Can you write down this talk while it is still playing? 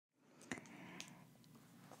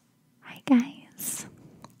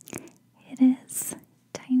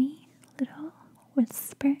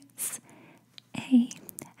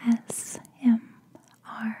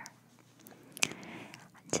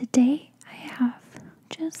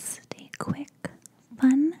just a quick,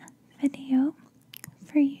 fun video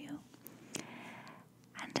for you,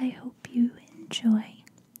 and I hope you enjoy.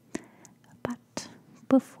 But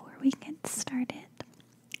before we get started,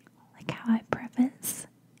 like how I preface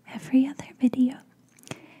every other video,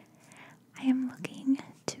 I am looking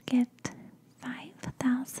to get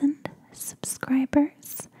 5,000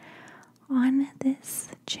 subscribers on this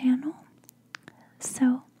channel.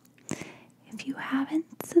 So if you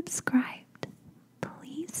haven't subscribed,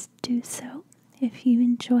 please do so. If you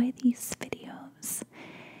enjoy these videos,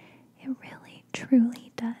 it really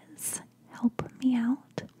truly does help me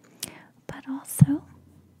out. But also,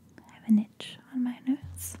 I have an itch on my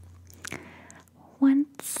nose.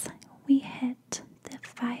 Once we hit the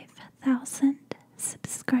 5,000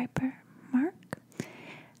 subscriber mark,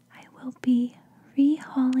 I will be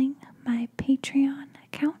rehauling my Patreon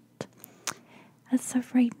account. As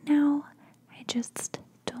of right now, I just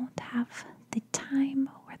don't have the time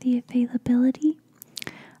or the availability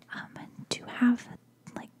to have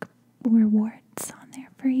like rewards on there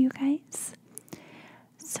for you guys.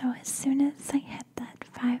 So as soon as I hit that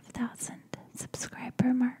 5,000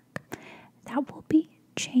 subscriber mark, that will be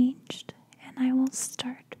changed, and I will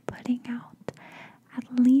start putting out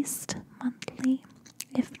at least monthly,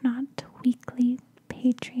 if not weekly,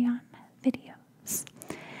 Patreon videos.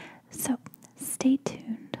 So stay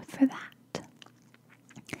tuned for that.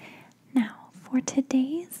 Now, for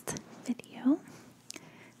today's video,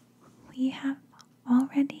 we have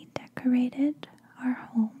already decorated our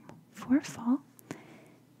home for fall.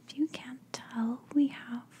 If you can't tell, we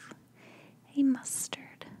have a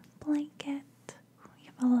mustard blanket. We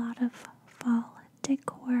have a lot of fall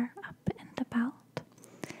decor up and about.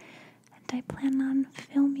 And I plan on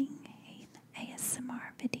filming an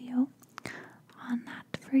ASMR video on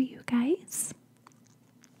that for you guys.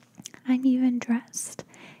 I'm even dressed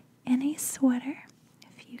in a sweater,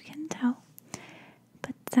 if you can tell.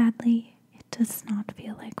 But sadly, it does not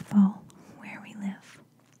feel like fall where we live.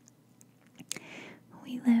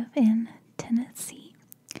 We live in Tennessee,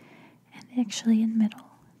 and actually in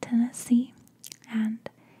Middle Tennessee, and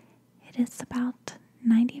it is about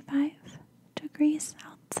 95 degrees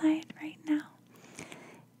outside right now.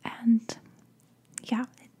 And yeah,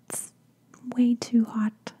 it's way too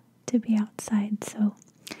hot to be outside, so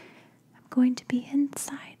I'm going to be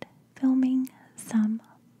inside filming some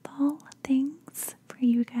fall things for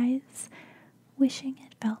you guys, wishing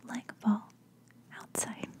it felt like fall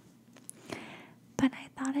outside. But I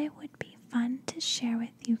thought it would be fun to share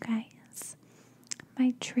with you guys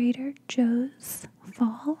my Trader Joe's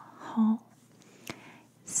fall haul.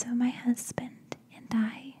 So my husband and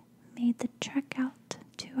I made the trek out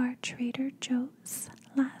to our Trader Joe's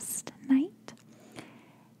last night,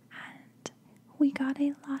 and we got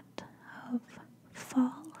a lot of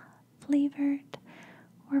fall flavored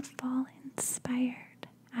or fall inspired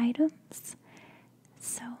items.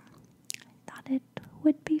 So I thought it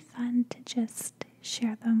would be fun to just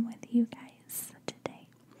share them with you guys today.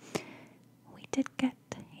 We did get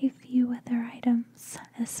a few other items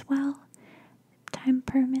as well. If time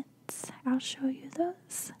permits, I'll show you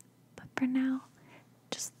those. But for now,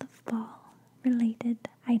 just the fall related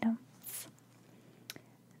items.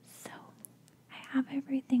 So I have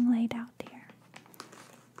everything laid out here.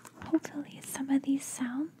 Hopefully some of these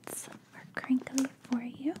sounds are crinkly for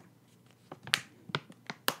you.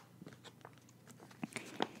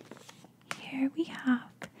 Here we have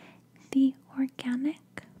the organic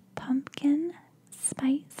pumpkin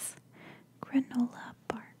spice granola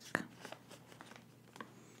bark.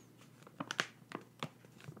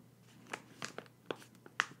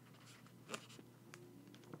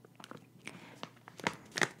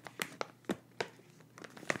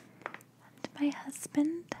 And my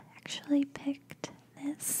husband actually picked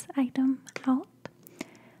this item out,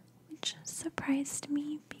 which surprised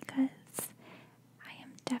me because I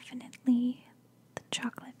am definitely the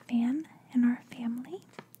chocolate fan in our family.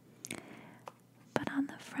 But on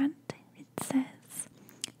the front it says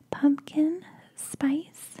pumpkin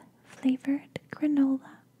spice flavored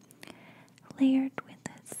granola layered with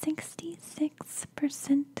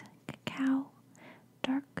 66% cacao,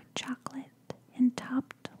 dark chocolate, and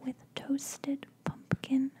topped with toasted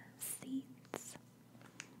pumpkin seeds.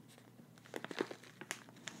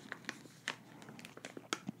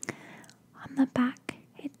 On the back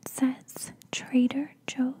it says Trader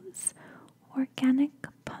Joe's organic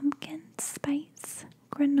pumpkin spice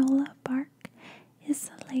granola bark is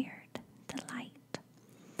a layered delight.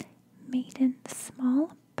 Made in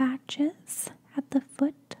small batches at the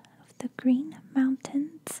foot of the Green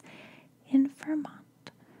Mountains in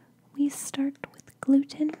Vermont, we start with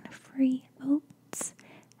gluten-free oats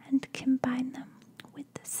and combine them with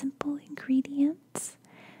ingredients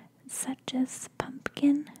such as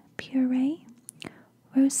pumpkin puree,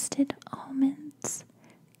 roasted almonds,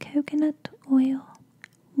 coconut oil,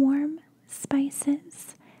 warm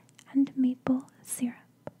spices, and maple syrup.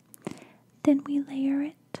 Then we layer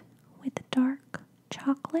it with dark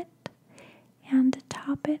chocolate and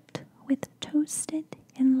top it with toasted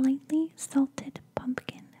and lightly salted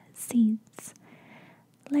pumpkin seeds.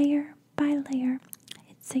 Layer by layer,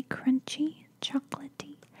 it's a crunchy,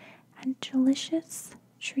 chocolatey, and delicious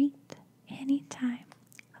treat any time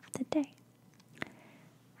of the day.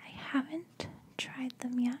 I haven't tried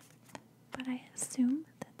them yet, but I assume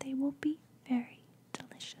that they will be very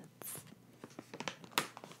delicious.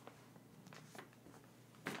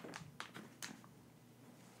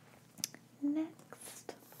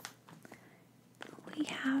 Next, we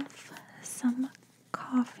have some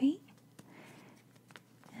coffee.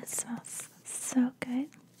 It smells so good.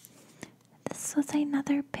 This was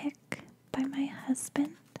another pick by my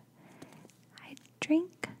husband. I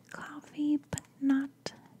drink coffee, but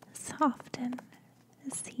not as often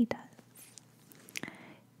as he does.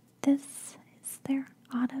 This is their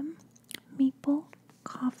autumn maple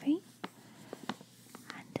coffee,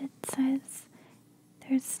 and it says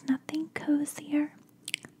there's nothing cozier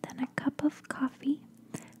than a cup of coffee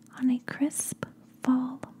on a crisp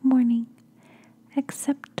fall morning,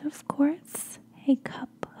 except, of course, a cup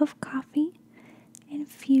of coffee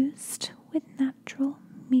infused with natural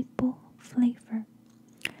maple flavor.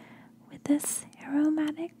 With this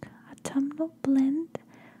aromatic autumnal blend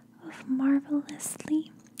of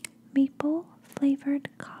marvelously maple flavored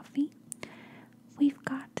coffee, we've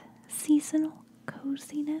got seasonal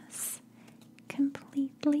coziness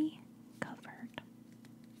completely covered.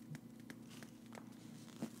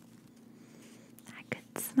 I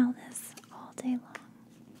could smell this all day long.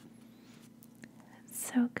 It's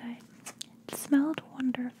so good. It smelled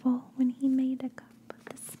wonderful when he made a cup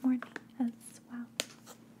this morning as well.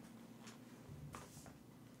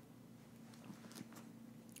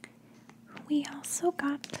 We also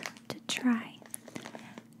got to try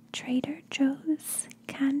Trader Joe's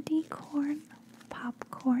candy corn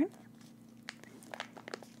popcorn.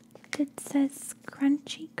 It says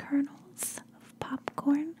crunchy kernels of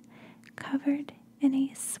popcorn covered in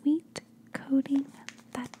a sweet coating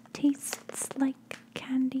that tastes like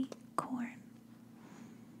candy corn.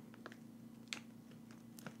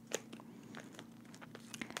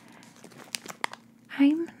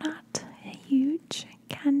 I'm not a huge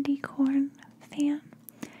candy corn fan,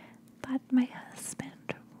 but my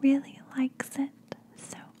husband really likes it,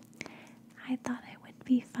 so I thought it would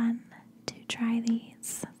be fun to try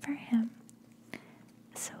these for him.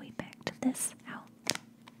 So we picked this out.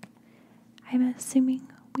 I'm assuming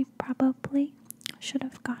we probably should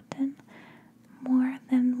have gotten more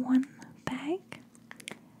than one bag,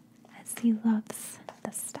 as he loves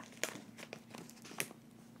the stuff.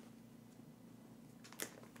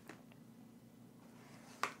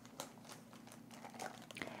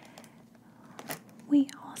 We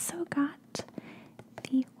also got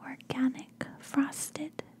the organic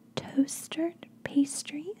frosted toasted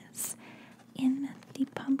pastries in the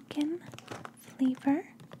pumpkin flavor.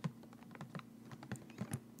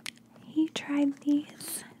 He tried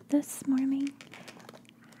these this morning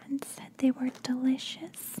and said they were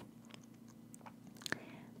delicious.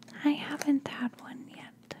 I haven't had one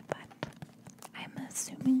yet, but I'm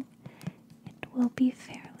assuming it will be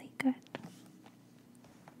fairly good.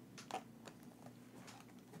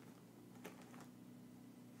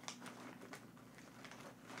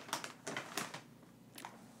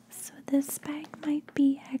 So this bag might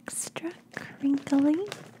be extra crinkly,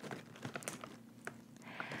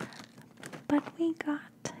 but we got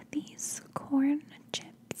these corn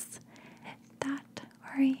chips that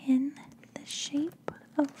are in the shape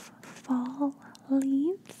of fall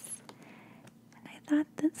leaves, and I thought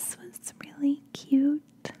this was really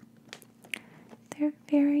cute. They're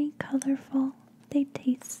very colorful. They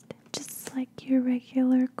taste just like your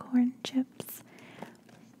regular corn chips,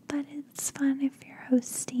 but it's fun if you're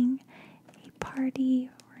hosting a party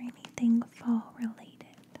or anything fall related.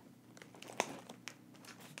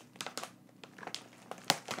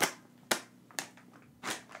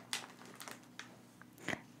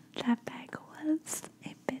 That bag was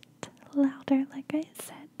a bit louder, like I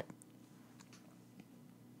said.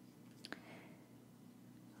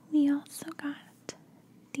 We also got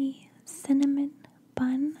the cinnamon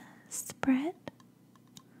bun spread.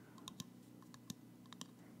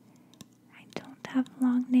 I don't have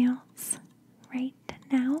long nails right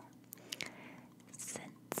now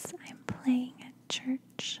since I'm playing at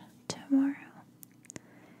church tomorrow,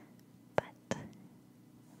 but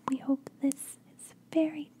we hope this is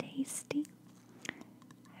very tasty tasty.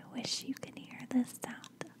 I wish you could hear this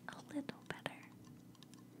sound a little better.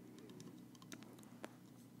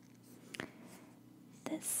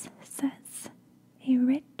 This says a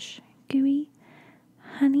rich, gooey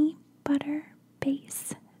honey butter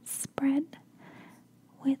base spread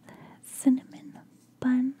with cinnamon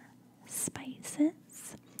bun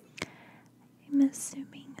spices. I'm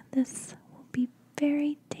assuming this will be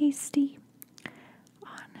very tasty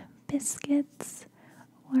on biscuits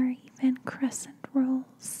or even crescent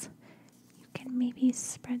rolls. You can maybe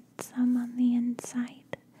spread some on the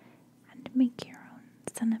inside and make your own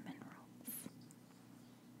cinnamon rolls.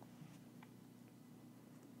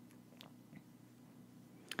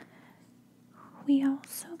 We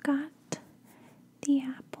also got the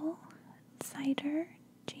apple cider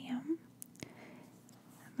jam.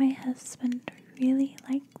 My husband really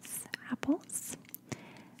likes apples,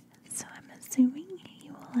 so I'm assuming he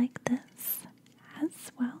will like this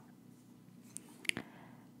as well.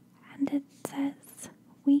 And it says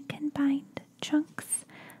we combined chunks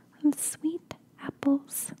of sweet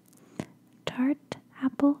apples, tart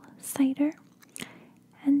apple cider,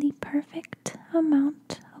 and the perfect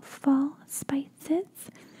amount of fall spices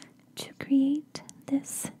to create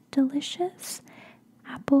this delicious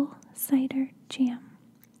apple cider jam.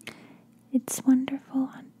 It's wonderful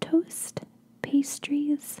on toast,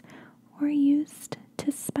 pastries, or used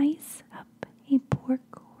to spice up a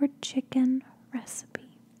pork or chicken recipe.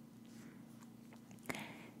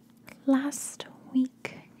 Last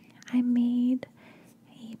week, I made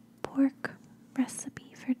a pork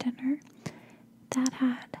recipe for dinner that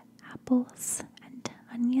had apples and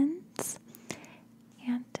onions,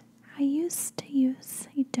 and I used to use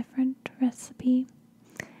a different recipe.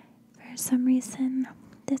 For some reason,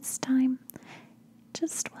 this time it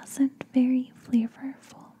just wasn't very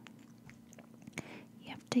flavorful. You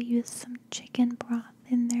have to use some chicken broth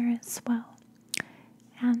in there as well,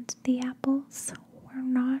 and the apples were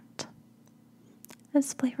not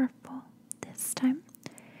as flavorful this time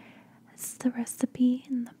as the recipe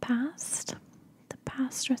in the past. The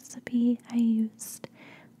past recipe I used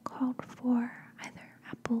called for either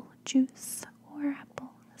apple juice or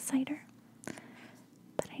apple cider,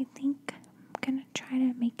 but I think I'm gonna try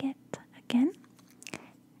to make it again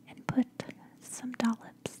and put some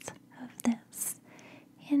dollops of this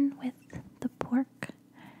in with the pork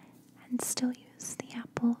and still use the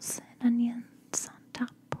apples and onions on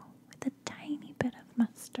top with a tiny bit of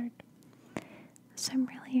mustard. So I'm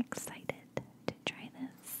really excited to try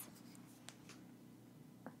this.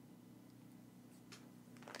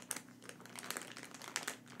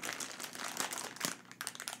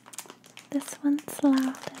 This one's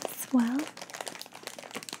loud as well.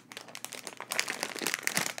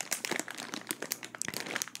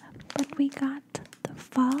 But we got the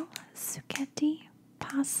fall zucchetti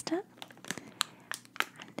pasta,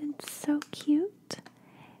 and it's so cute.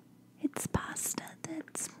 It's pasta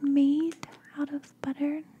that's made out of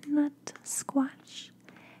butternut squash,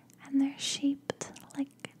 and they're shaped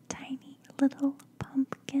like tiny little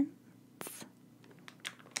pumpkins.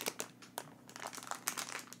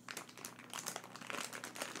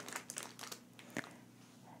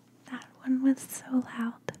 That one was so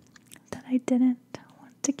loud that I didn't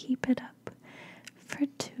want to keep it up for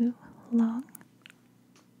too long.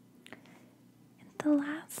 And the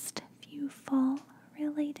last few fall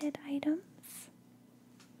related items,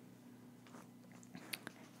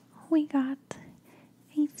 we got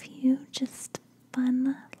a few just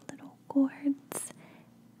fun little gourds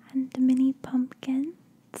and mini pumpkins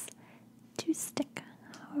to stick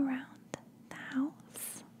around the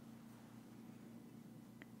house.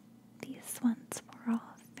 These ones were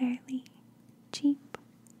all fairly cheap.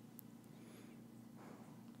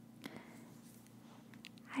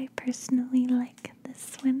 I personally like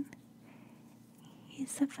this one.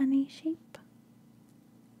 He's a funny shape.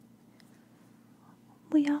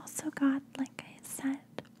 We also got, like I said,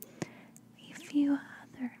 a few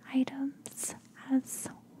other items as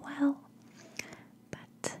well,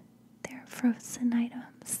 but they're frozen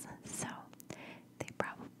items, so they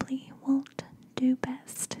probably won't do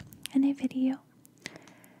best in a video.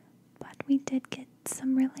 But we did get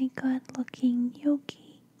some really good looking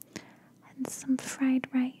gnocchi and some fried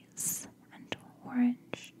rice and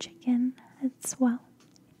orange chicken as well.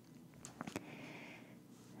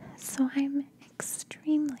 So I'm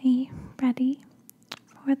extremely ready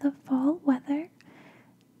for the fall weather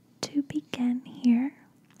to begin here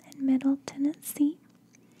in Middle Tennessee.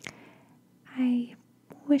 I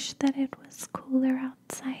wish that it was cooler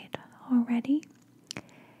outside already.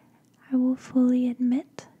 I will fully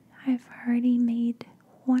admit I've already made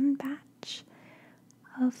one batch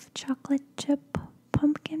of chocolate chip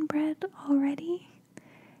pumpkin bread already,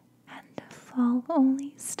 and fall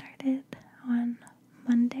only started on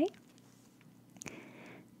Monday,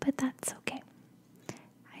 but that's okay.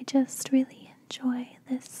 I just really enjoy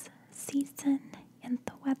this season and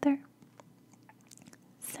the weather.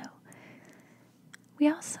 So, we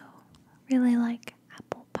also really like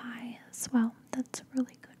apple pie as well. That's a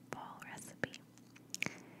really good fall recipe.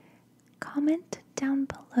 Comment down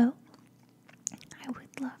below. I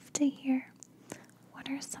would love to hear what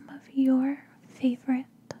are some of your favorite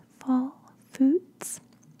fall foods.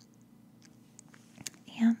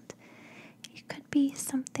 And it could be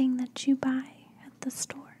something that you buy at the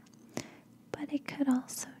store, but it could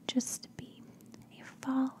also just be a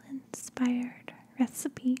fall inspired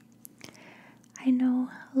recipe. I know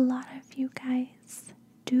a lot of you guys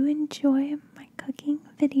do enjoy my cooking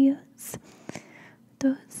videos.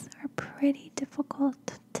 Those are pretty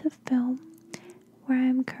difficult to film where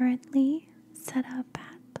I'm currently set up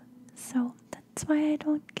at, so that's why I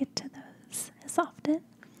don't get to those as often.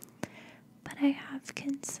 But I have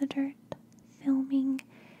considered filming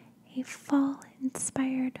a fall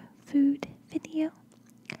inspired food video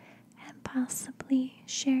and possibly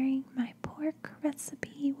sharing my pork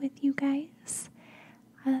recipe with you guys,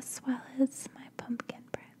 as well as my pumpkin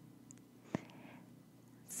bread.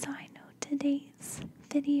 So I know today's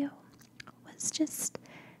video was just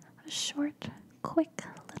a short, quick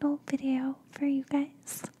little video for you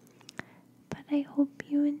guys, but I hope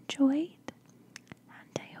you enjoyed,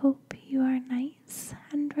 and I hope you are nice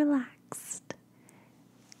and relaxed